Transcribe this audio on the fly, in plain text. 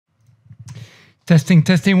Testing,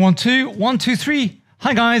 testing, 1, 2, 1, 2, 3.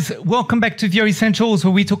 Hi guys, welcome back to VR Essentials,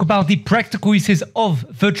 where we talk about the practical uses of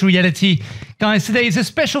virtual reality. Guys, today is a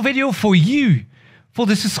special video for you, for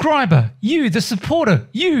the subscriber, you, the supporter,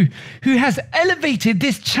 you who has elevated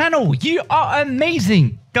this channel. You are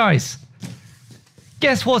amazing. Guys,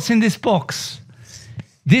 guess what's in this box?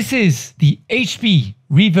 This is the HP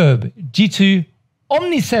Reverb G2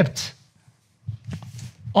 Omnicept.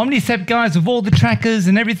 Omnicept, guys, with all the trackers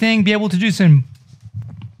and everything, be able to do some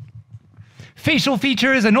facial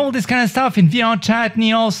features and all this kind of stuff in VR chat,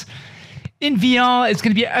 Neos. In VR, it's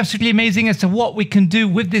going to be absolutely amazing as to what we can do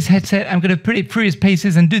with this headset. I'm going to put it through its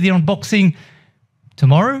paces and do the unboxing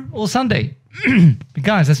tomorrow or Sunday. But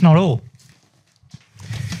guys, that's not all.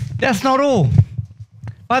 That's not all.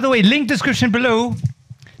 By the way, link description below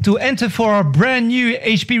to enter for our brand new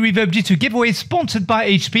HP Reverb G2 giveaway sponsored by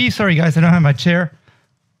HP. Sorry guys, I don't have my chair.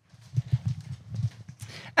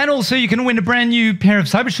 And also, you can win a brand new pair of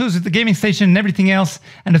Cybershoes with the gaming station and everything else.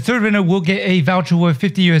 And the third winner will get a voucher worth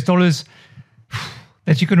 $50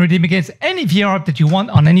 that you can redeem against any VR app that you want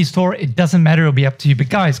on any store. It doesn't matter. It'll be up to you. But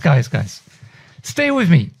guys, stay with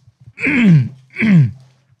me.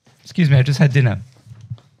 Excuse me, I just had dinner.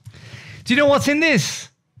 Do you know what's in this?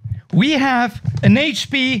 We have an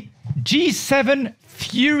HP G7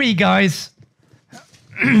 Fury, guys.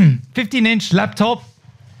 15-inch laptop.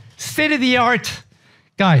 State-of-the-art.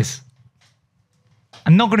 Guys,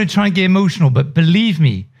 I'm not going to try and get emotional, but believe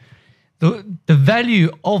me, the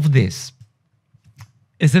value of this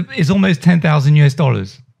is almost $10,000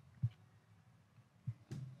 US.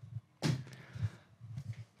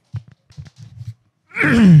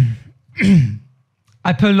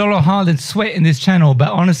 I put a lot of heart and sweat in this channel, but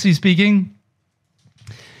honestly speaking,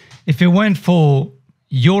 if it weren't for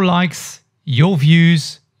your likes, your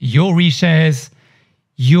views, your reshares,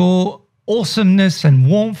 your awesomeness and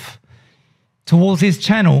warmth towards this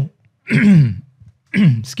channel.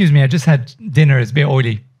 Excuse me, I just had dinner, it's a bit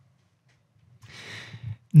oily.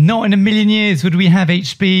 Not in a million years would we have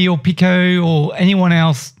HP or Pico or anyone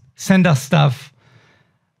else send us stuff.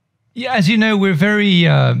 Yeah, as you know, we're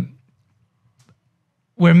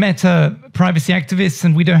Meta privacy activists,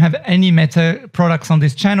 and we don't have any Meta products on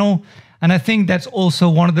this channel. And I think that's also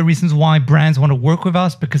one of the reasons why brands want to work with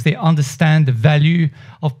us, because they understand the value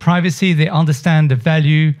of privacy. They understand the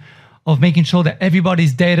value of making sure that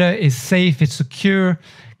everybody's data is safe, it's secure,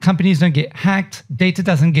 companies don't get hacked, data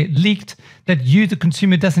doesn't get leaked, that you, the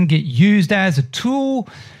consumer, doesn't get used as a tool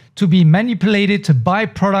to be manipulated to buy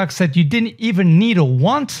products that you didn't even need or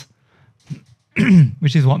want,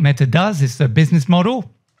 which is what Meta does. It's their business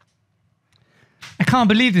model. I can't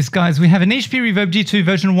believe this, guys. We have an HP Reverb G2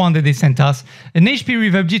 version 1 that they sent us, an HP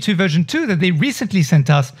Reverb G2 version 2 that they recently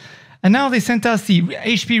sent us, and now they sent us the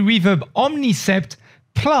HP Reverb Omnicept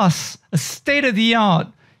plus a state-of-the-art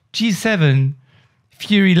G7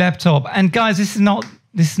 Fury laptop. And guys, this is not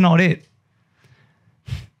it.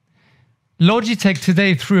 Logitech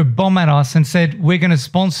today threw a bomb at us and said, we're going to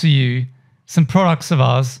sponsor you some products of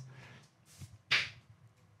ours.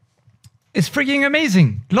 It's freaking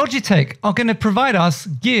amazing. Logitech are going to provide us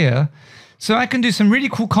gear so I can do some really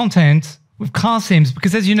cool content with car sims,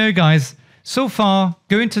 because as you know, guys, so far,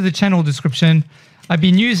 go into the channel description. I've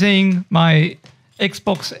been using my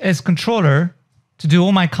Xbox S controller to do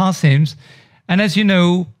all my car sims. And as you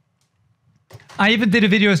know, I even did a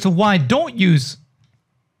video as to why I don't use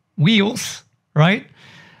wheels, right?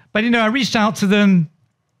 But, you know, I reached out to them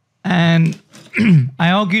and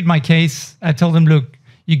I argued my case. I told them, look,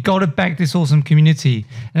 you got to back this awesome community.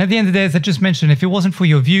 And at the end of the day, as I just mentioned, if it wasn't for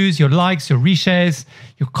your views, your likes, your reshares,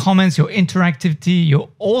 your comments, your interactivity, your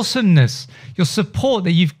awesomeness, your support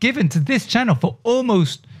that you've given to this channel for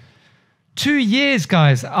almost 2 years,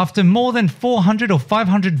 guys, after more than 400 or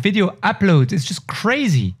 500 video uploads, it's just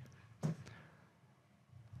crazy.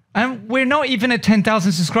 And we're not even at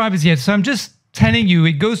 10,000 subscribers yet. So I'm just telling you,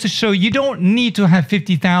 it goes to show you don't need to have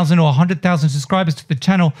 50,000 or 100,000 subscribers to the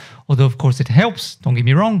channel, although of course it helps, don't get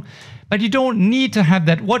me wrong, but you don't need to have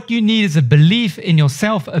that. What you need is a belief in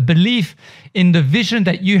yourself, a belief in the vision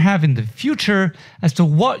that you have in the future as to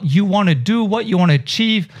what you want to do, what you want to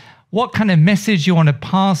achieve, what kind of message you want to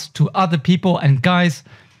pass to other people. And guys,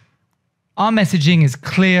 our messaging is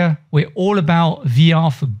clear. We're all about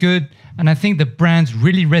VR for good. And I think the brands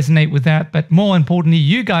really resonate with that. But more importantly,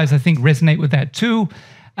 you guys, I think, resonate with that too.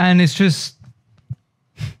 And it's just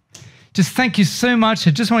thank you so much.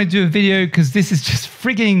 I just want to do a video because this is just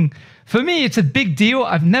frigging, for me, it's a big deal.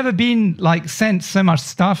 I've never been like sent so much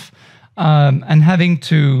stuff and having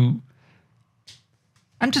to,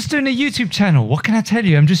 I'm just doing a YouTube channel. What can I tell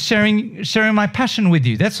you? I'm just sharing my passion with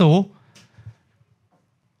you. That's all.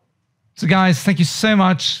 So guys, thank you so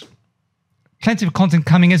much. Plenty of content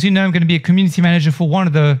coming. As you know, I'm going to be a community manager for one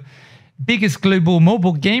of the biggest global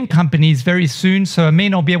mobile game companies very soon. So I may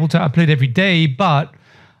not be able to upload every day, but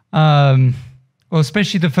well,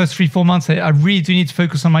 especially the first 3-4 months, I really do need to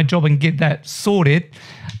focus on my job and get that sorted.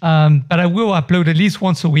 But I will upload at least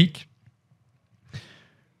once a week.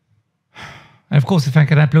 And of course, if I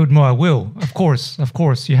can upload more, I will. Of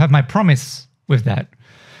course, you have my promise with that.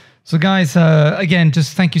 So guys, again,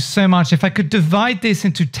 just thank you so much. If I could divide this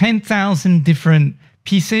into 10,000 different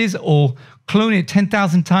pieces or clone it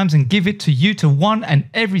 10,000 times and give it to you, to one and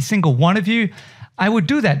every single one of you, I would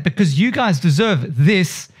do that because you guys deserve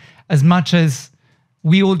this as much as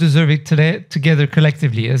we all deserve it together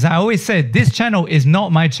collectively. As I always said, this channel is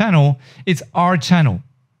not my channel, it's our channel.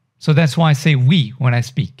 So that's why I say we when I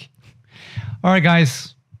speak. All right,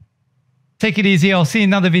 guys, take it easy. I'll see you in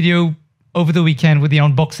another video over the weekend with the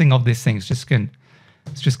unboxing of this thing. It's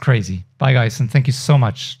just crazy. Bye, guys, and thank you so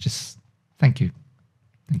much. Just thank you.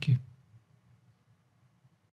 Thank you.